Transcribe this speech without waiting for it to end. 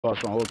Oh,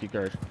 strong hooky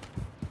card.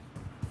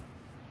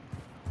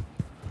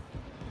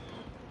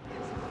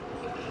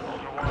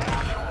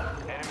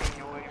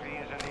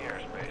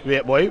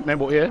 Yeah, boy,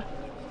 remember here.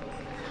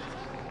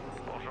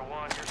 Ultra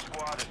One, your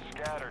squad is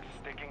scattered.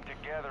 Sticking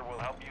together will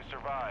help you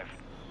survive.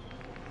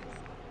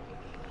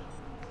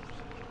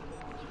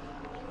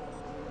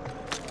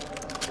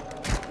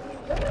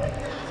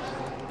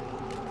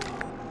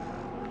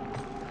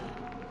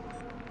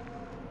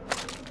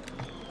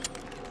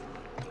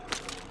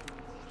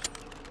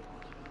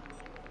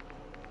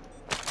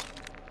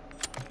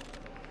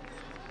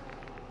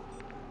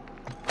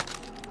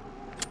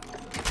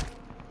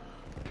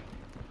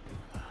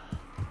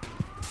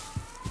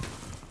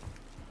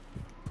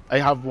 I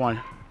have one.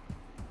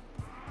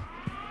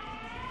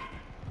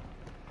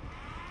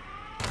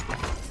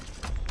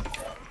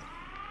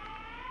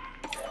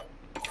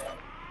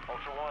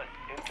 Ultra One,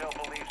 intel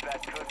believes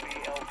that could be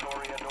El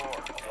Toreador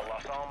of the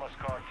Las Almas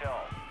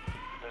cartel.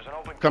 There's an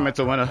open Coming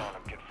to winner.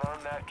 Confirm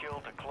that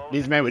kill to close.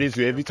 These men with these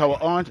UAV tower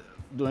on,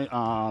 doing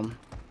Confirmed.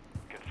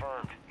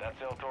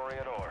 That's El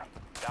Toreador.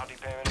 Bounty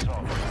payment is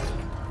authorized.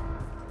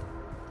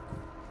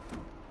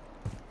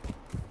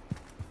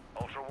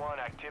 Ultra One,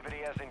 activity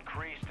has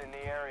increased in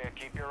the area.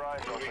 Keep your eyes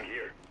open.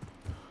 Here.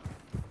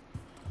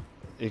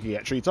 You can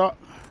get treetop.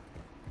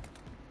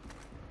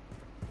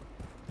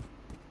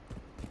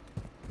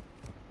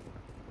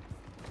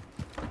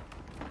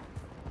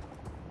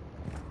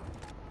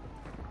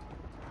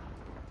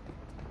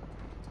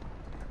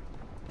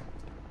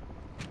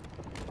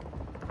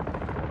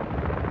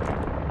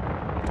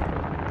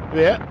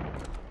 Yeah.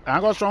 I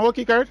ain't got a strong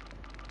hooky card.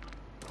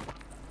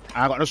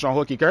 I ain't got no strong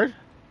hooky card.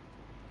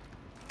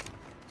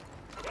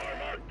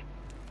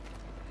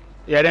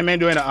 Yeah, they men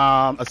doing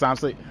a sound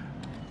sleep.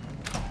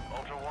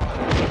 Ultra One.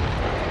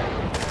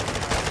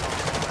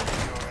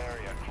 Your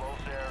area.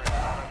 Close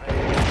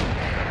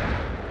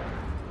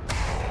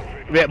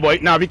area. Yeah, boy.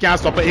 Now we can't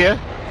stop it here.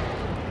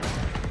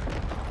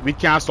 We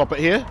can't stop it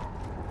here.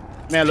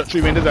 Man, look,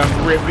 3 windows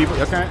and rape people.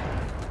 You can't.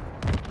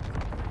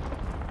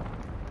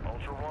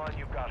 Ultra One,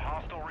 you've got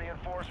hostile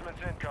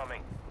reinforcements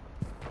incoming.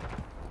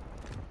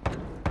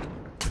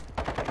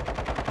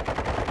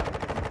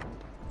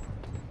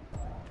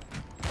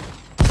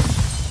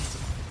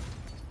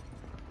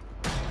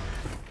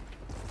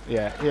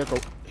 Yeah,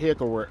 here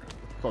go work.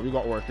 But we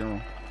got work, you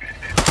know.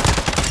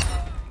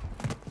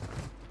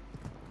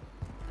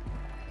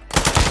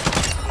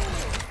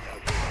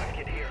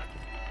 Get here.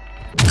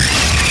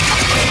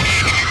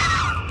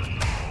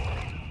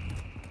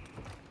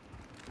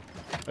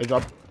 I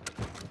drop.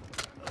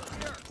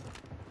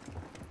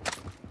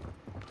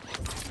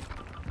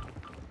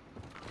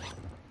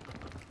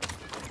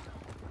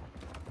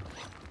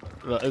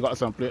 Look, I got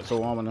some plates so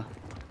warm in there.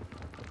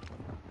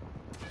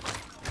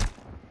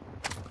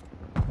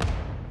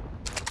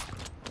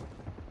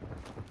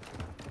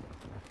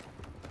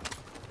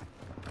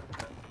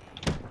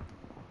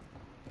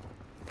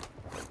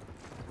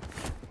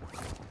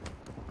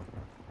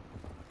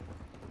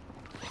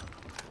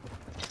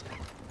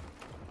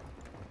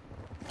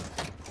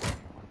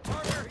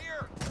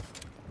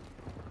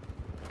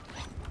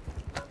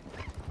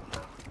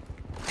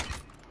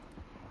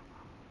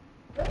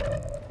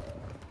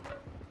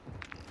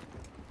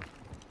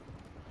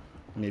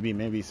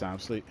 Maybe Sam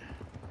sleep.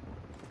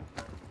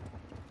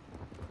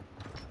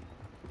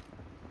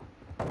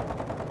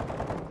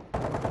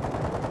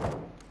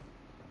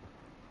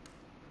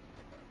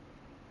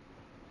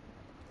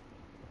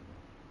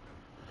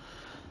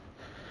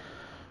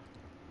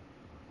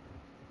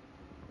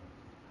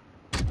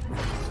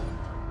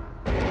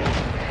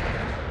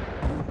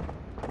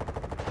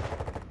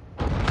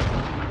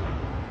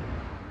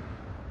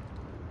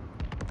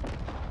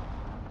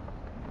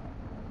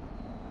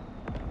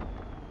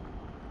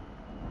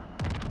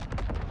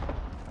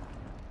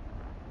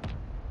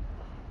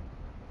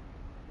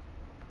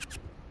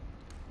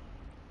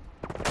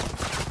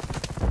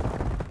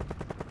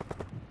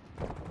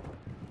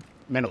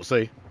 Man, don't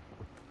see.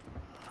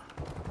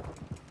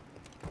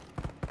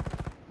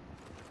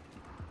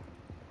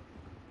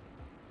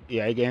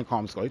 Yeah, he getting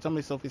comms. You tell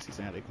me selfie see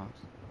saying they comms.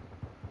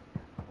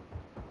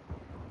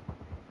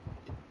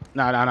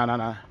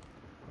 Nah.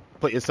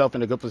 Put yourself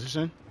in a good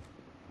position.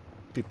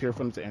 Prepare for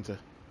them to enter.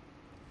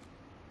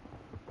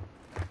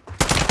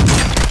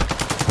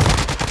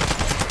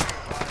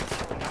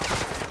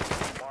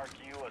 Mark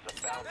you as a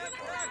bounty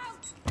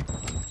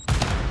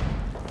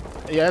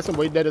target. Yeah, some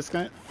way dead is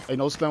scunt. I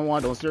know stun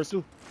one, don't stairs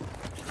too.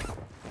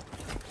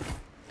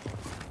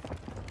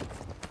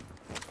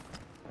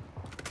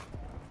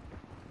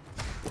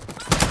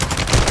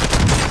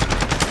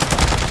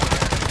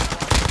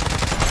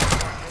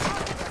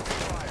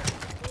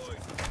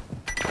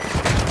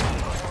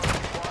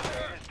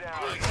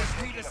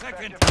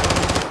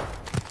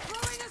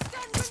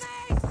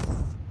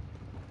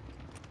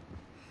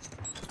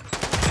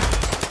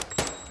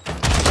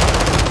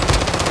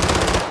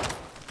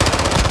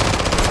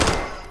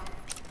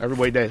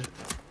 Everybody dead.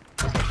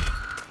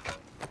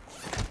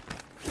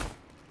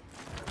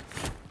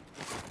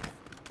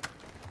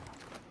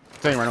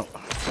 Same right now.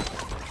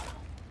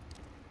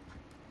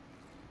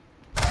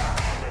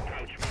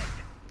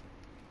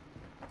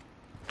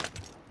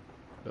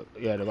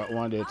 Yeah, they got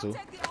one there I'll too.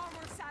 take the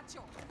armor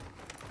satchel.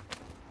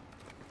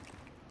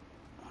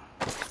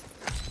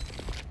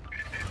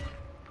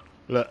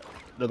 Look,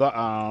 they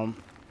got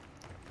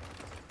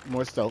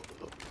more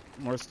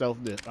stealth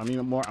there. I mean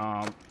more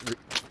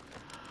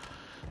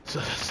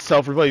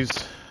self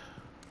revives.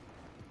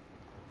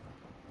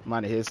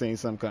 Might have seen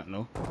some kind,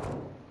 no.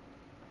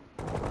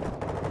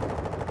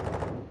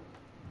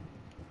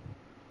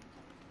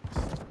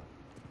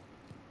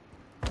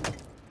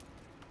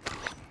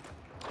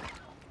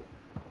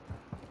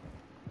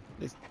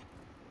 This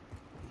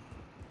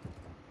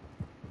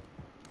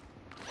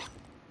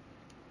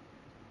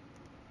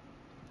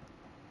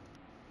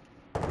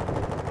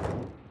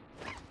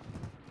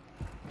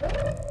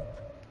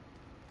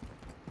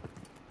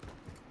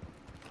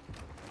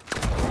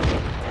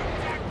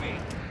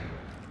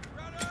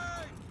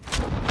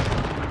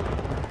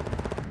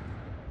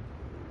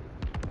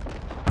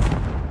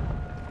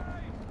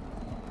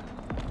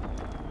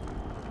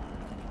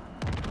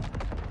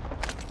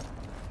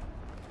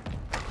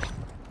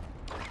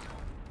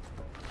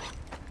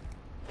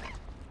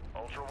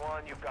Ultra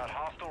One, you've got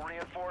hostile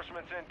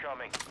reinforcements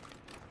incoming.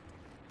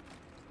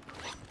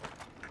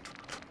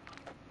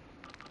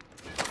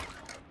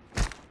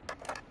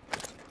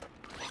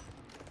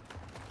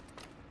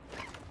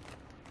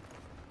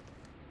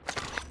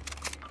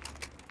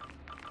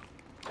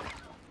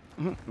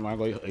 might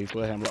go ace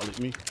for him like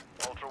me.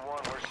 Ultra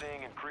One, we're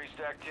seeing increased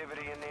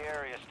activity in the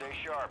area. Stay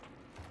sharp.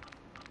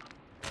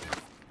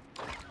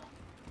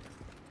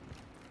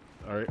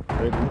 Alright,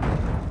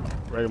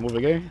 ready to move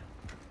again?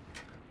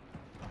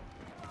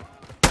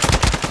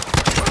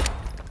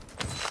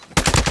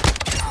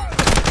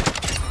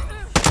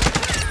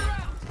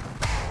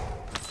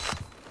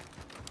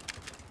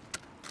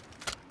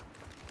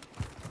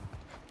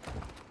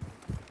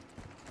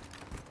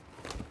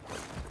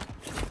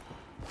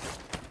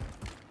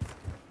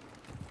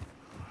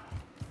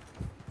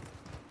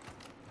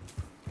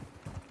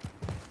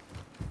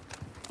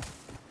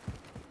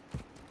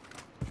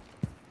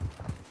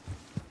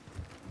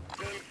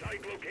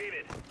 Site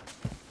located.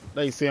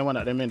 They seeing one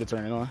of them in to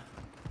turn it on.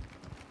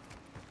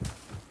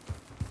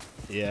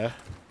 Yeah.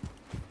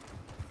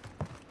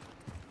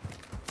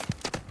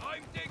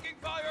 I'm taking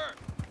fire.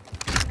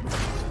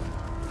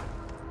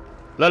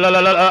 Look.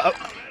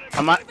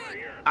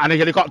 I need a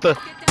helicopter.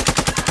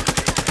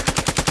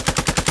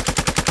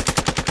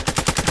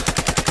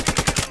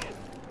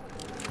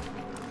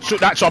 Shoot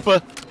that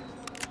chopper.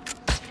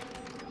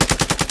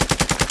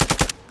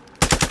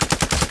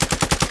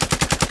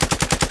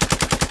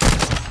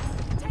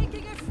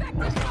 Taking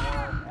effective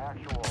fire.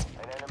 Actual.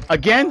 An enemy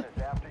Again? is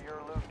after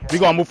your loot. We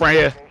gonna move right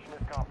here. Location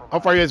is compromised. How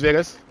far is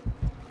Vegas?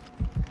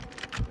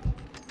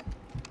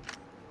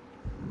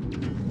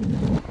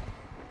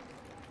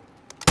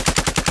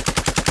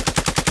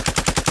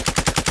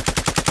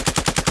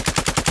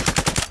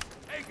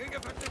 Taking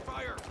effective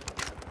fire.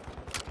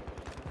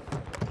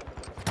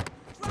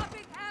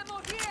 Dropping ammo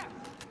here.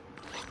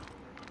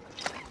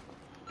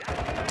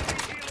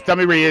 Tell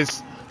me where he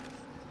is.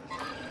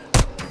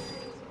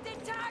 They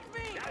tagged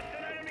me.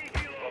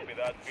 Copy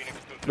that. Phoenix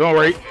 2. Don't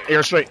worry,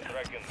 air straight.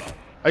 Track inbound.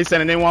 Are you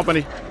sending in one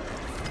penny?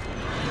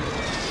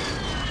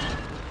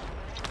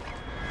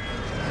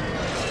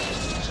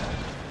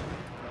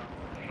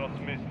 Shots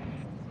missed.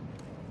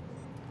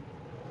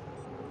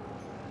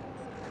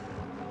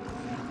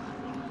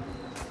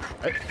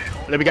 Hey,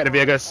 let me get the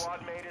Vegas.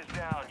 Squad mate is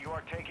down. You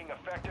are taking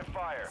effective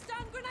fire.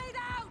 Stun grenade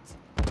out.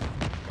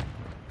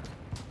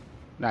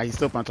 Nah, he's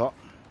still on top.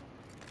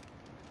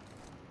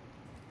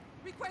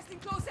 Requesting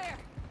close air.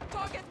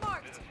 Target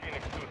marked. This is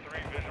Phoenix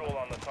 2-3. Visual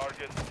on the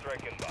target.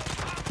 Strike inbound.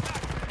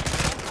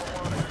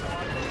 Target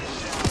down.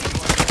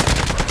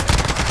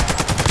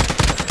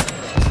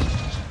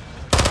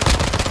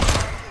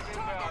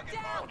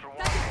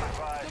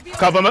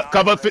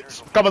 That's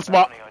it. Cover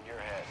spot. On your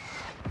head.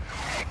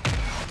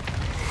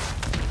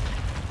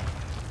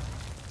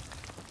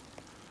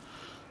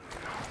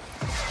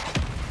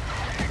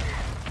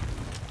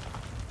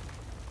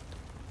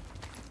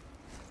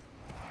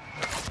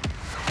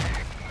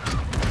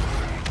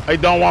 I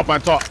don't want my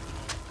top.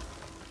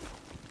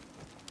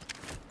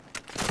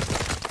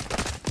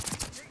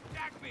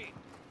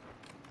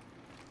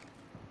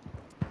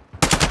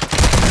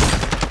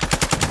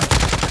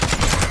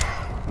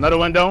 Another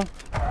one down.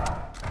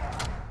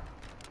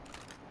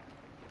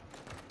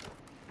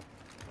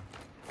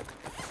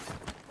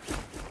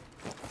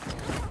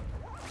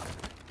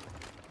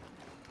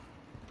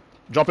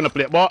 Dropping the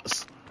plate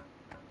box.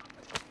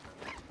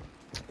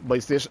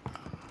 Base station.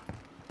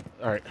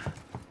 Alright.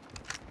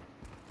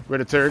 We're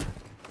the third.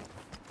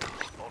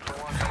 Ultra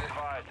One, be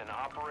advised, an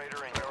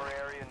operator in your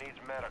area needs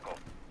medical.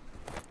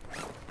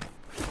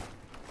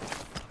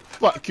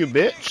 Fuck you,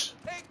 bitch.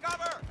 Take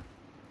cover.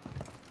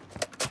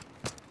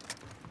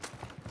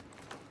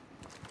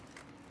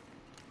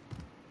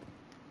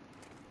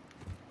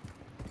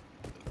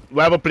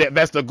 Whatever plate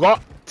best to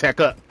got, tech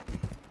up.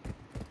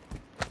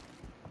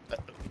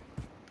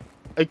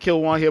 I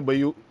kill one here, but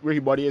you where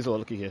your body is, oh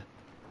looky here.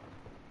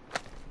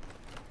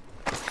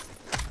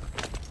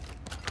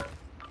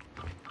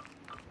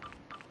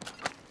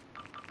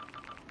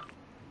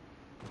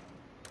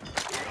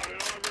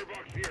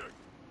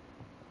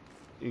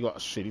 You got a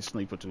shitty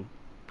sniper too.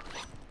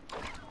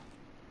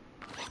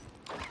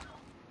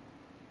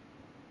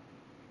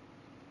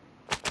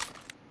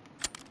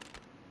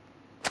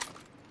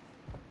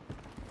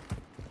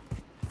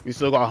 We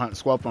still got a hunt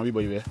squad on me,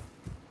 baby.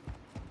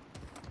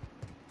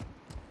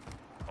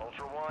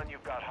 Ultra One,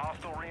 you've got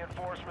hostile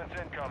reinforcements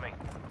incoming.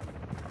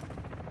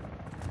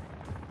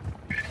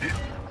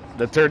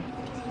 The third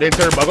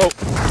bug out.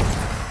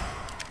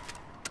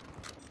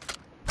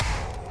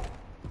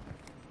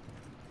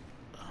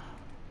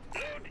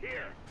 Load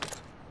here.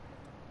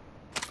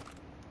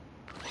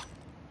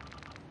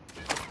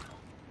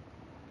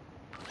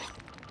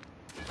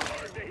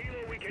 Mark the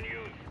helo we can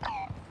use.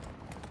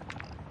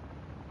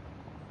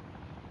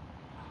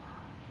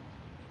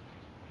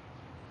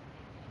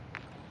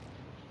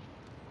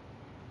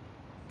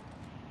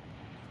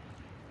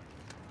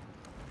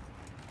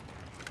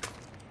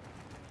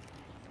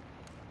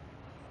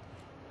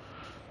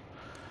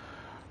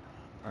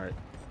 Alright.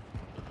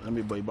 Let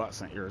me buy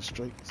box and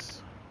airstrikes.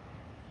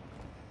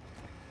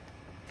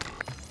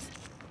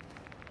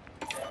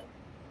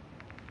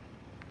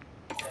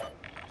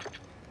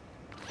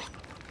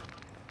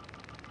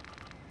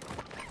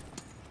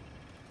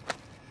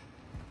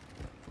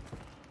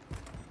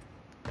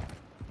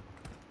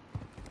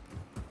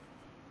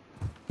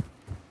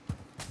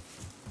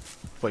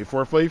 Fight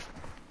 4-5.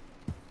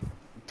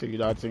 Take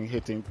that thing,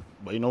 hitting.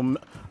 But you know,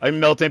 I'm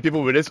melting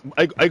people with this.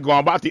 I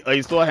going back the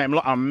ice, so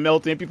I'm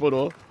melting people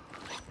though.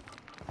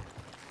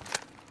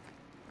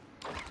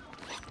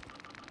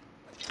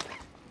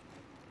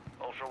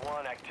 Ultra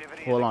One,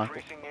 activity Hold is on.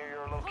 increasing near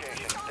your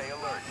location. Stay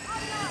alert.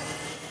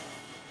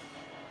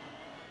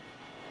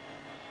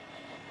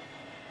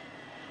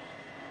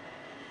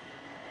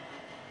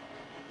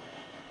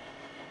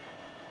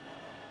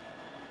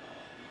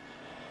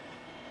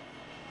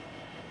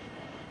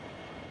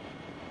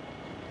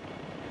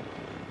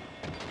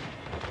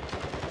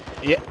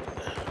 Yeah.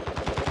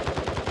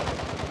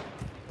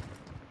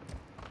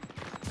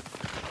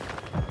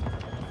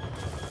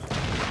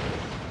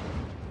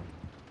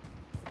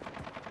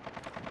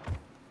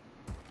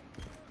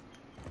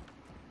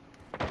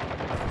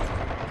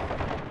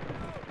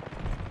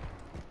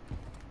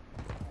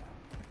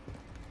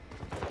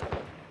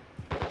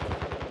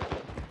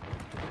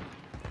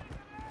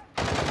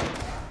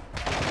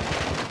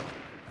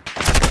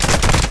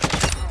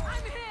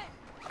 I'm hit!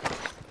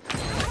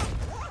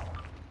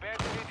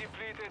 Battery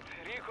depleted.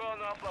 Recon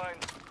offline.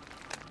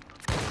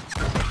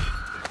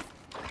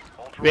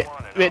 Ultra Wait,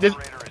 One, an wait, this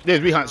operator is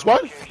we near hunt your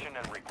squad? location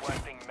and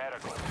requesting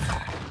medical.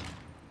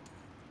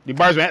 The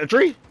bars went at the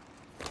tree.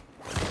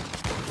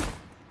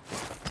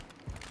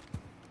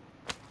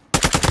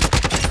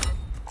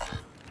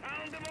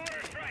 Found the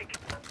mortar strike.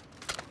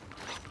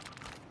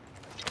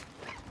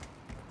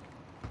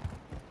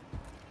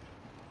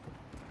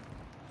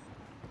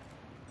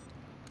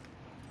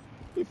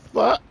 The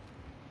fuck?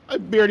 I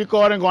barely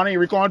caught and gone and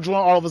recon drone.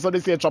 All of a sudden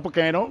they say a chopper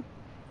came out.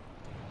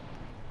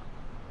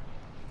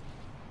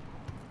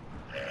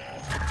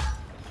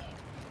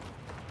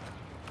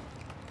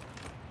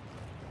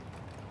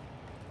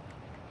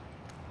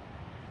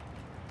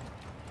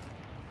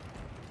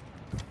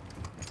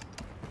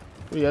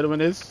 Who the other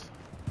one is?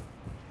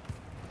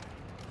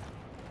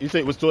 You say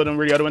it was two of them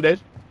where the other one dead?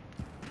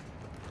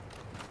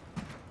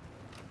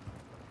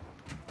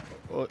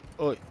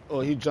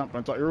 Oh, he jumped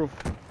on top of the roof.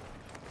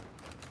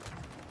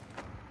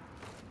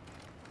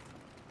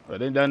 But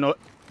they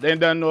ain't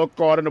done no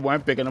call in the boy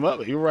and picking him up.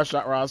 But you rush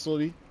that Ross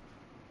Sully.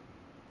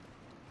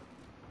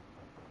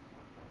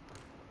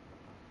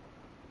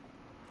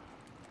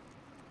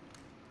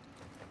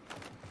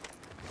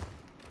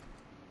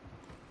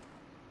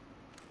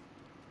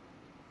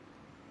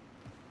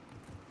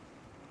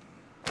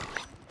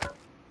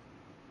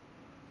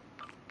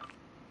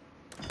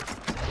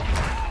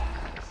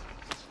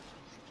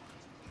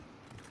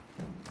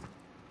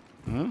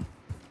 Hmm?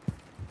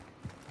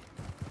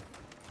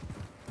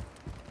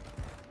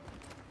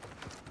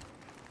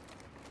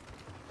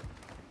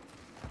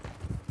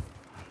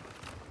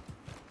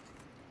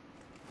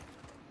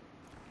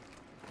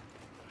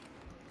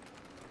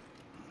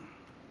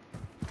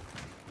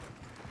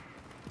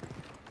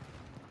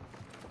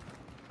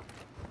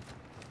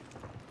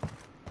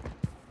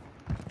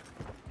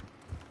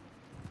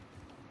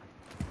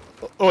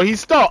 Oh, he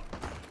stopped.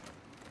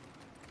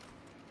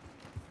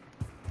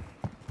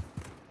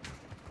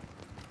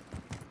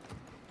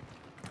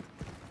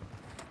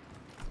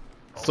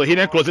 So he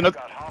didn't close enough.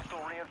 Got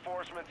hostile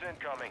reinforcements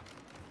incoming.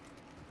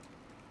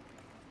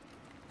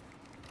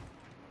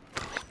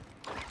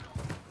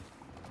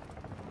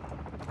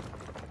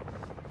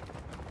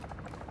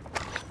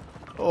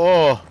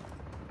 Oh.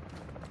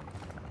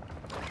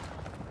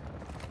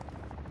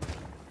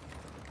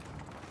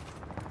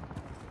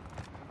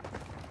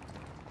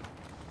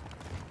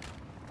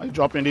 I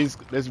dropping this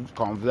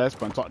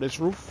convex on top of this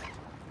roof.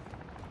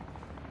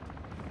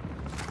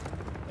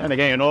 And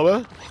again, you know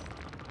what?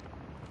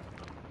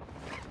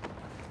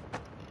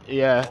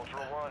 Yeah. Ultra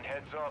One,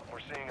 heads up. We're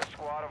seeing a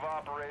squad of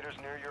operators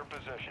near your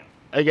position.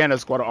 Again, a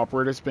squad of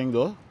operators ping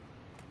though.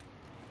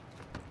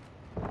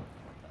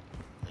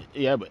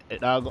 Yeah, but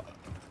it all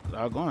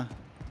gone.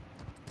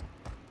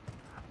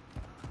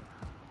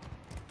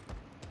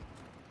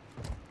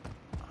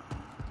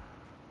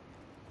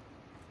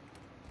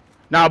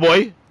 Nah,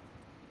 boy.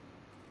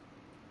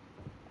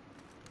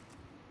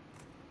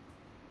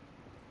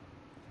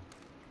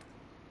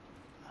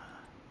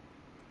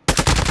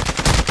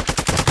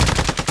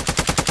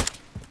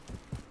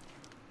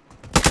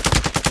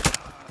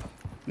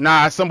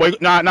 Nah, some boy.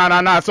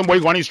 Nah. Some boy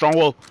going in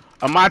stronghold.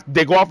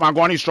 They go off and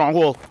go on in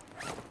stronghold.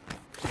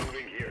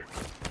 Moving here.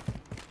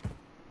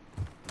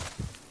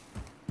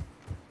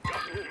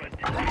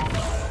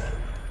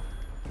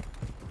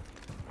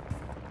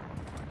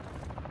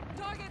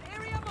 Target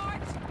area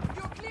marked.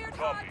 You're cleared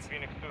Copy. hot.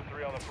 Phoenix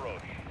 2-3 on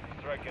approach.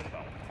 Strike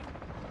inbound.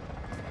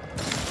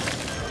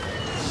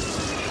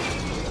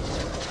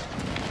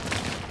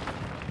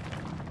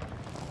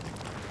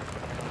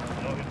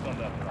 No hits on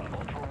that front.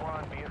 Ultra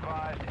One, be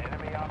advised,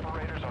 enemy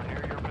operators are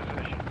near your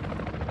position.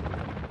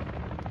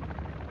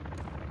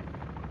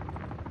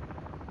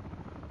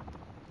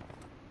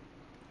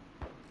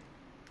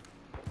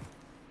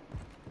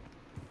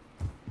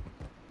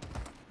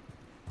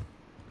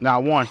 Nah,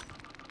 one.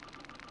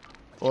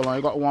 Hold on,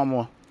 you got one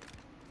more.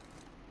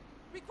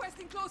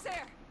 Requesting close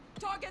air.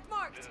 Target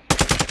marked. This is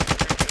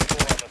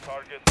visual on the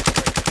target.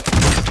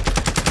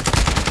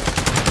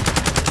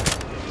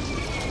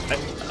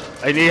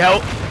 I need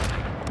help.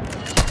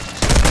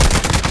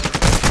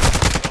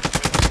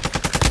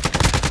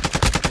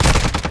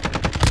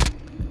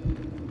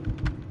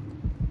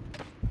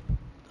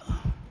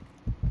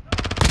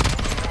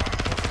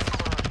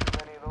 Too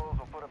many of those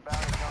will put a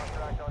bounty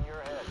contract on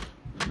your head.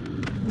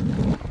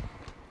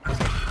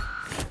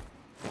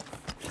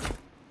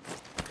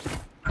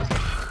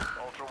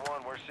 Ultra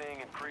One, we're seeing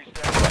increased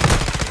activity.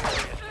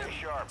 Stay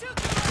sharp.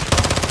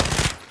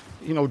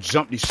 You know,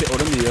 jump this shit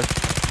out of me.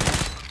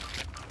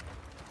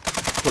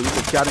 Police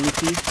Academy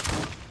key.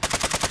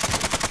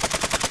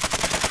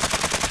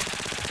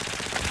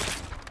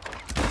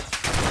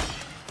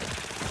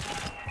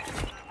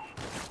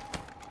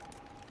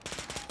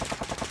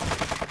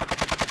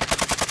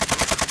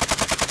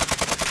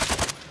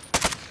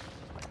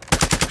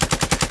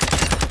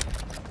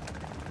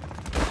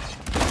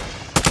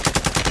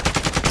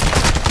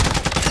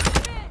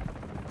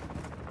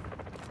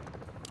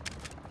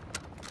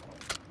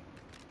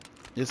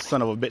 This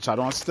son of a bitch, I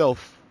don't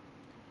stealth.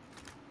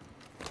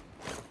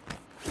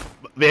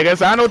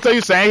 Vegas, I don't tell you,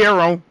 saying here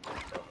wrong.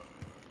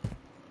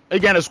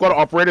 Again, a squad of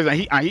operators, and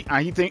he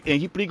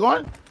pretty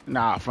going.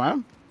 Nah,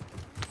 fam.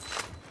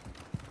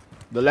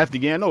 The left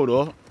again, no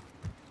though.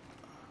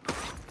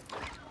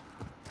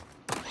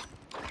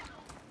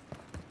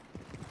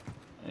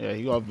 Yeah,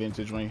 he got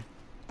vintage ring.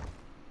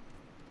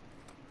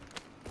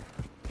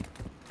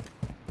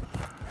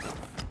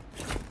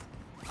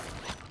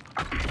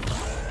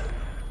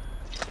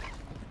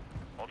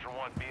 Ultra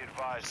One, be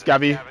advised.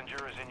 Scabby. The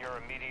scavenger is in your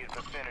immediate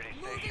vicinity.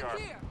 Stay Moving sharp.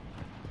 here.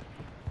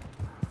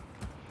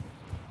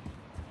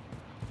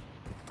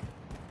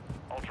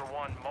 Ultra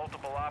One,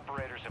 multiple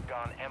operators have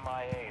gone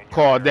MIA. In your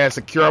Call area. that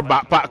secure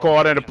backpack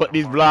call there to put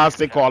these blasts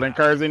they call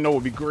encouraging. No,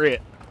 would be great.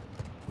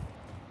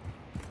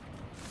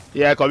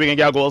 Yeah, cause we can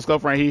get a gold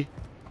scuff right here.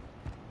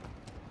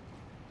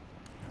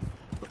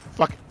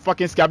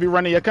 Fucking Scabby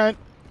running your cunt.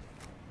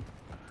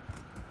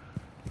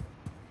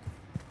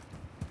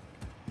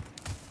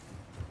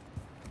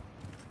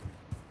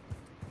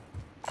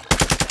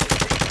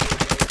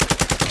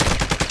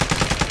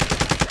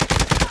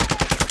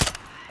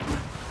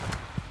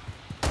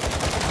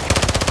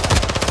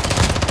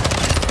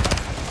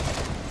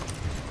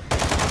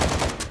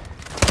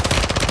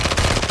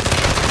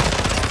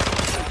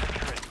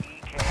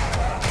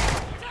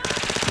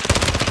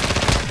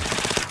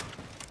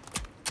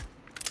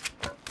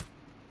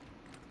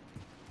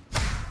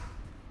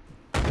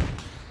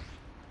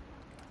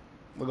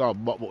 We got a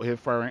bubble here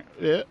firing.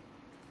 Yeah.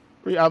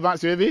 We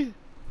advance UAV.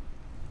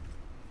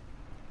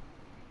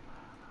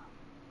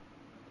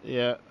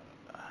 Yeah.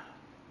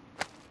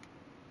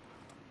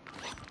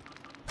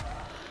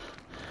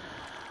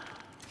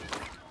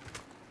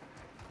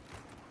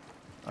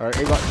 Alright,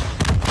 he got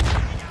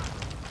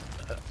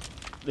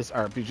this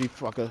RPG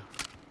fucker.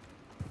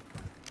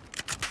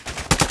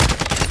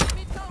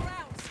 Mid-go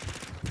rounds.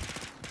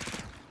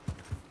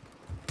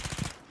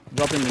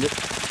 Drop him in it.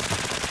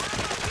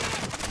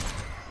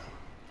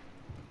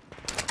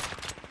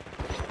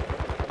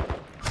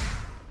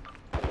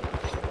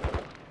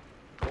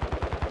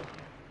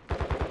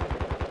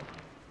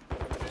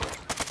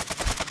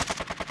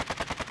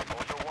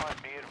 Ultra One,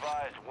 be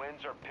advised.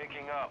 Winds are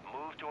picking up.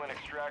 Move to an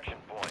extraction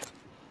point.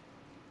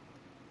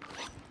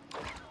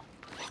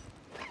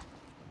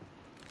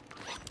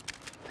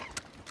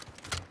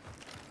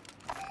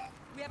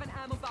 We have an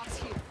ammo box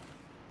here.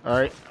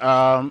 Alright,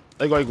 I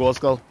got a gold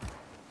skull.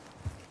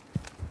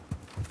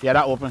 Yeah,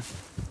 that open.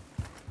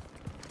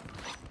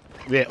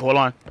 Wait, hold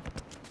on.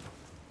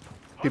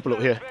 People up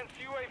here. Advanced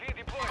UAV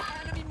deployed.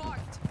 Enemy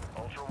marked.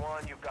 Ultra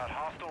One, you've got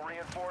hostile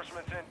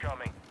reinforcements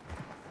incoming.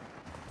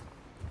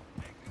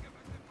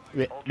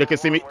 Wait, they can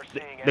see me.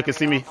 They can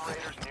see me.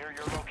 Operators near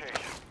your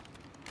location.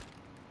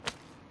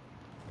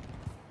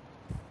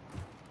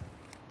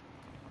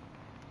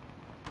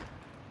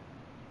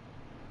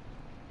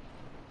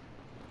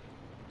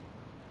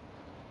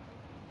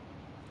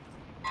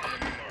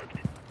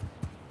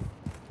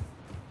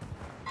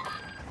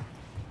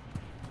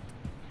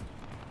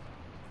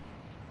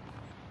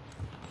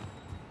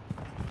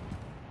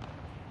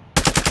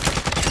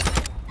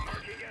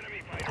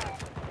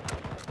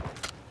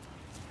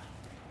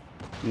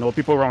 No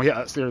people around here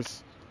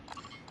upstairs.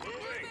 Moving.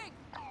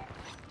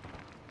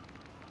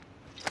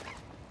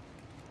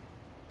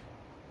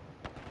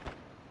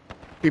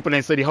 People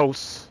inside the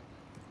house.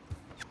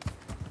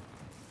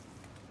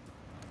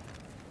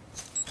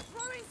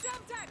 Throwing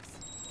Semtex.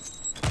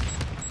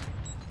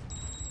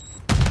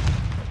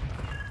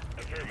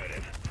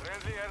 Affirmative.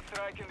 Friendly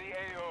airstrike in the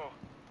AO.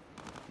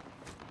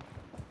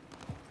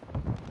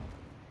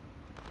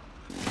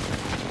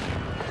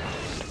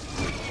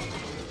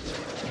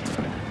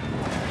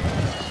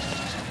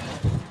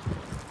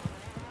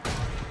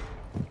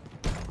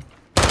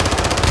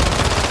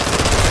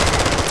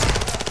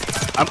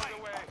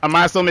 Am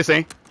I still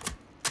missing?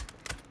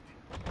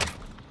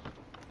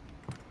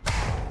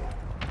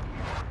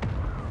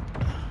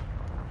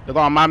 Look,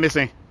 am I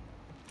missing?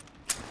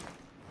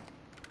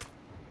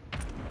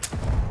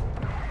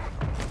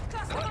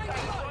 Customize the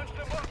gun. Launch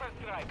the mortar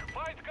strike.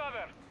 Find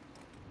cover.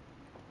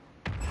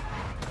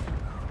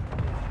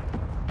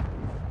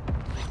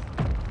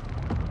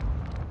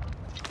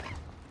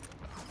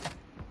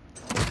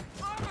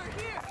 Armor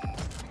here.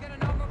 We got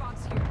an armor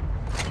box here.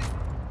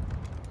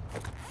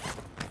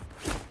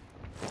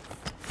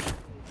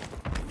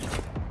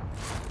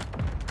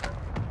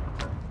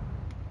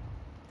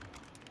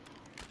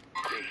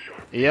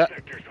 Yeah.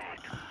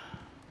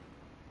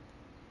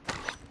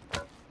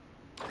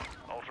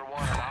 Ultra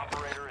One, an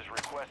operator is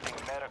requesting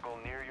medical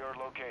near your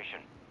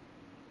location.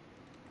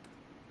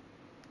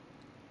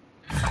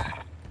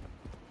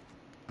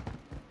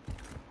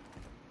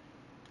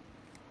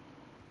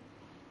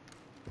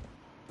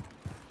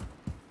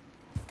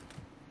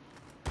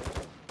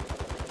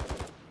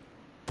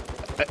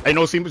 I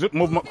know. See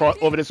movement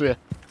over this way.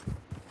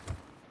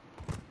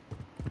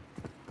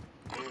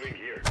 Moving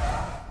here.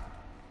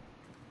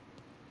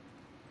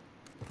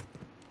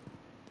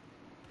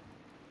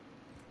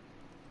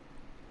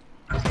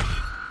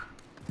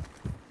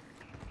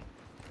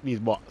 These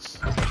bots.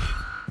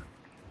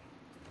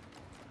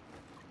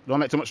 Don't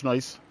make too much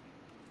noise.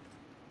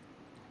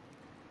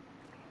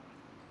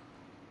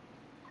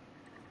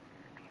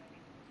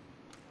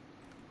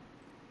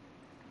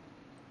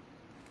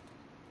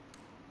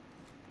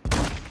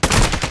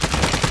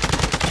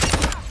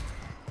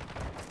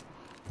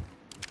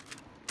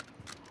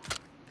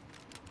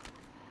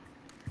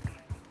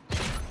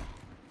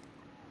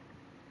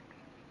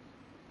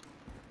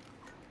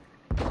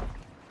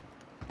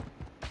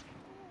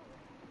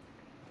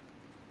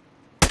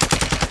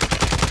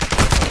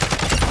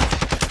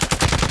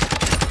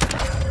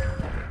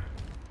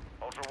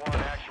 Ultra One,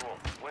 actual.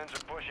 Winds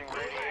are pushing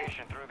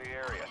radiation through the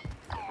area.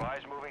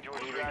 Advise moving to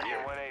extraction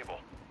when able.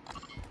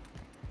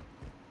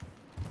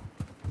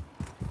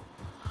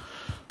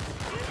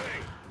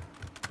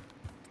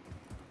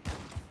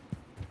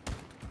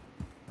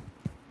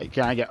 I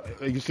can't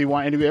get. You see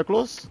one anywhere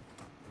close?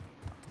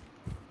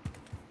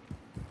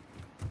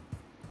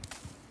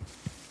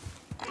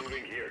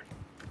 Moving here.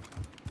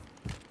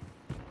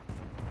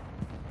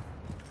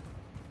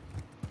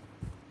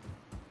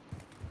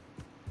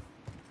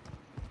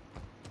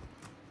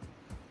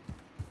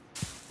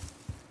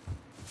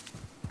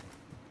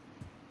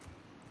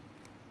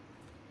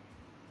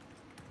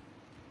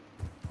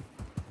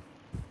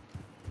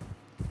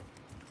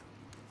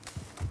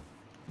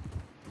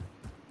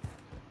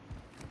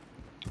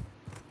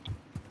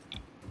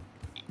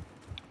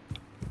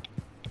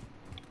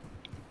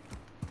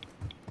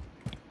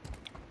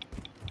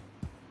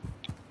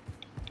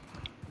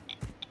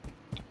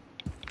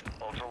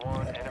 Ultra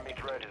One, enemy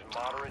threat is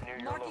moderate near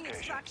your Marking location.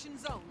 extraction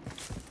zone.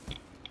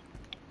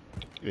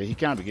 Yeah, he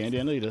can't be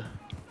getting there either.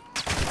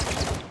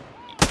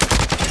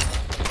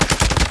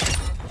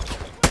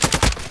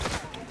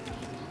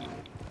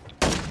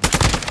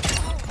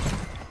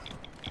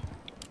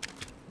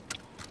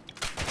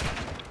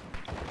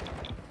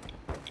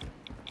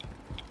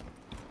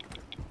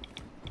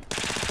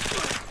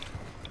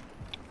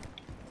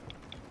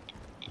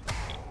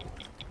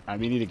 And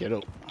we need to get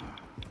up.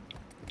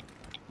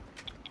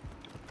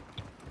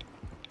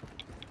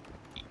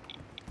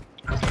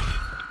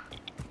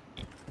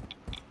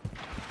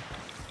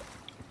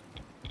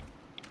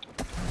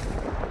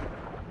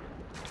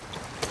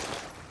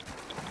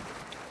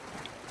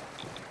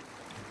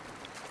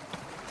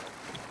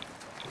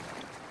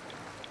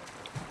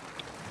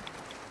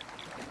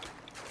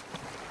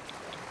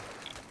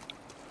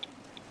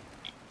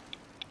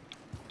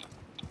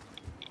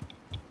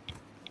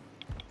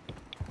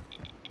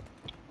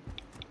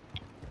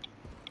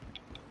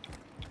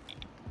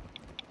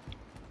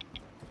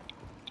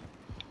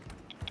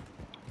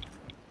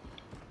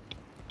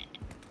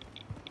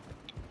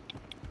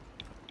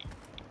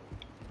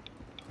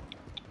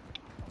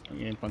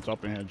 You ain't punch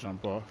up in here,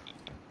 jump off.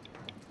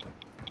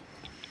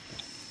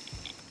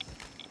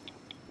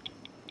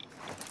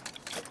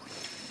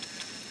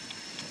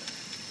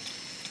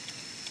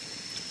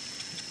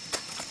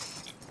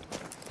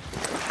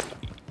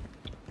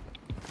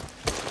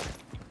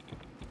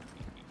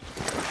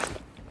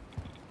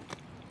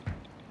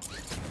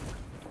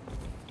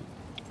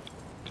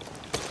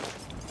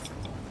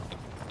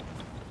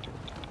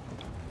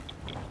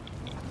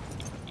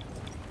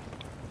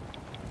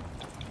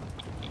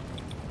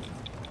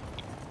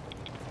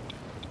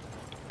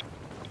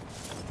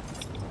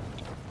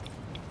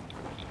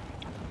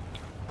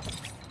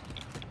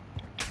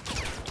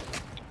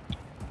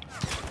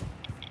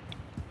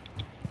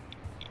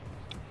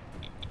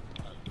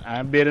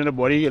 I'm bit in the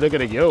body. You look at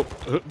the yo.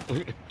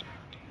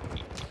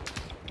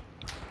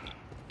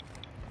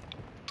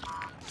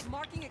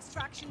 Marking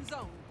extraction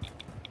zone.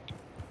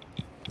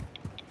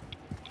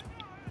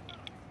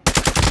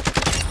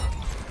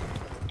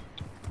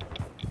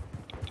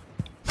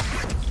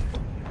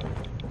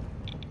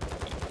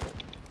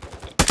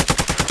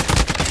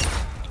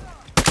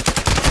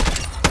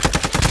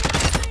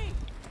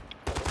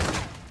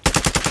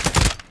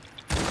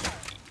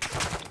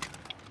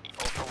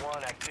 Ultra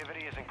One,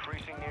 activity is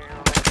increasing near your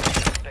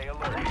location. Stay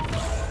alert.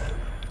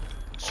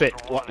 Shit,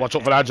 Ultra One, watch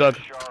out for that jug.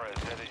 Shara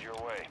is headed your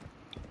way.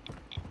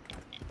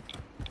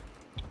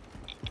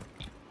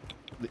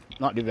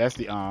 Not the vest,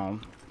 the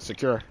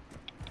secure.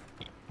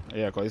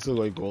 Yeah, cause it's still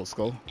going gold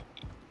skull.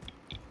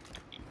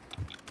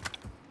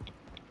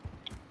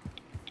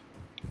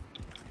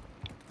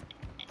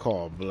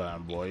 Call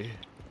blind boy.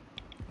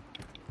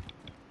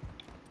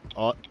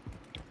 Oh.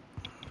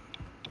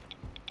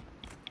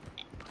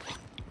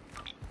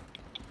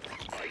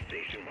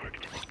 Station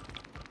marked.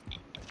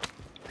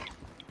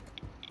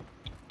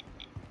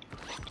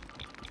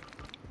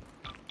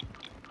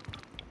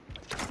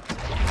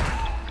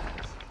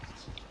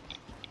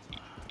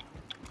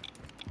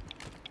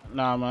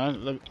 Nah,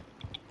 man.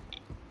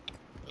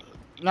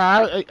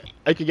 Nah,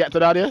 I could get to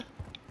that here.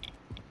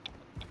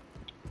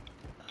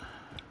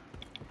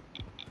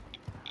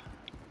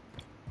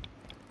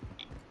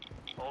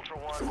 Ultra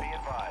One, be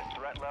advised.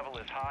 Threat level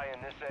is high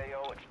in this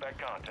AO. Expect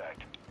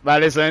contact.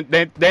 But listen,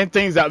 then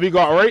things that we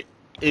got right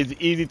is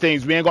easy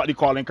things. We ain't got the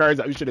calling cards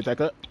that we should have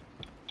taken.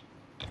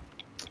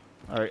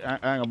 Alright, I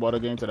ain't gonna bother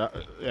getting to that.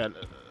 Yeah.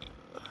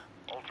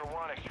 Ultra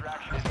One,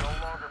 extraction is no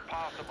longer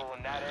possible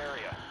in that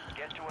area.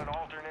 Get to an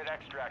alternate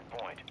extract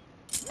point.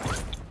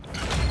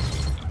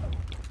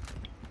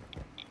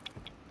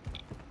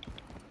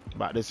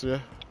 Back this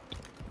way.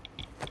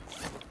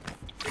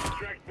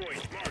 Extract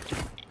point marked.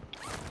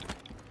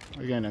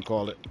 Again and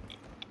call it.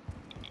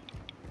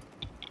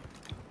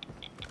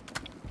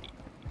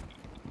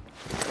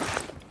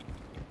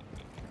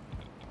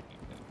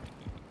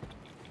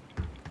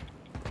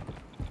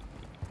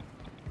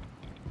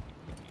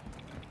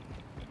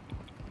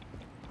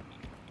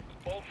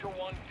 Ultra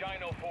One,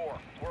 Dino 4.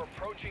 We're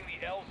approaching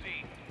the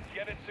LZ.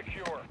 Get it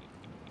secure.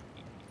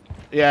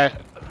 Yeah.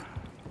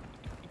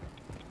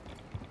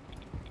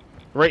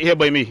 Right here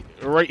by me.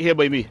 Right here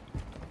by me.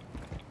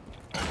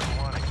 Ultra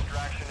One,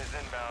 extraction is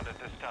inbound at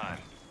this time.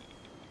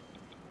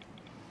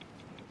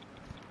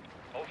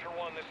 Ultra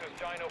One, this is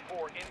Dino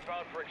 4,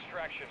 inbound for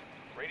extraction.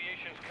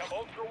 Radiations come.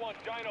 Ultra One,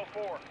 Dino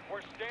 4,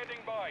 we're standing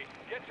by.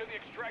 Get to the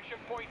extraction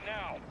point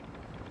now.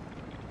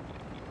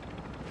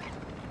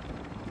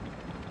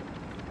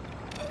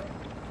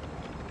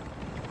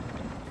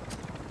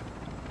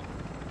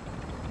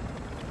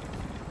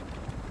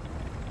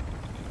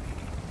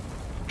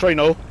 Try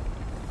no.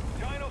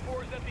 Dino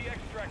 4 is at the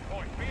extract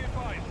point. Be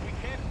advised, we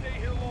can't stay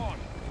here long.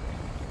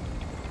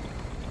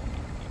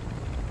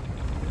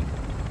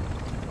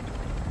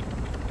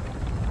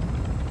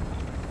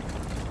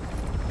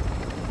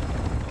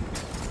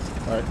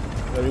 Alright,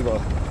 there we go.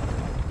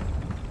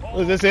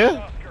 What is this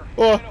here?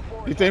 Oh,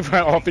 you think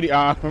from off of the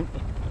arm.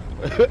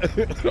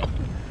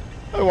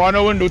 I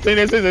wanna know thing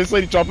this is this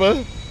like the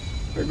chopper.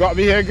 It got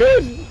me here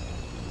good.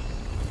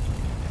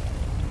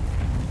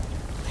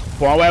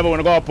 Pawn wherever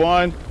wanna go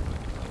upon.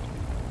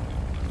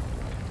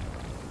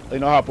 You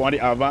know how upon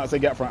the advance I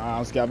get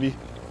from Scabby.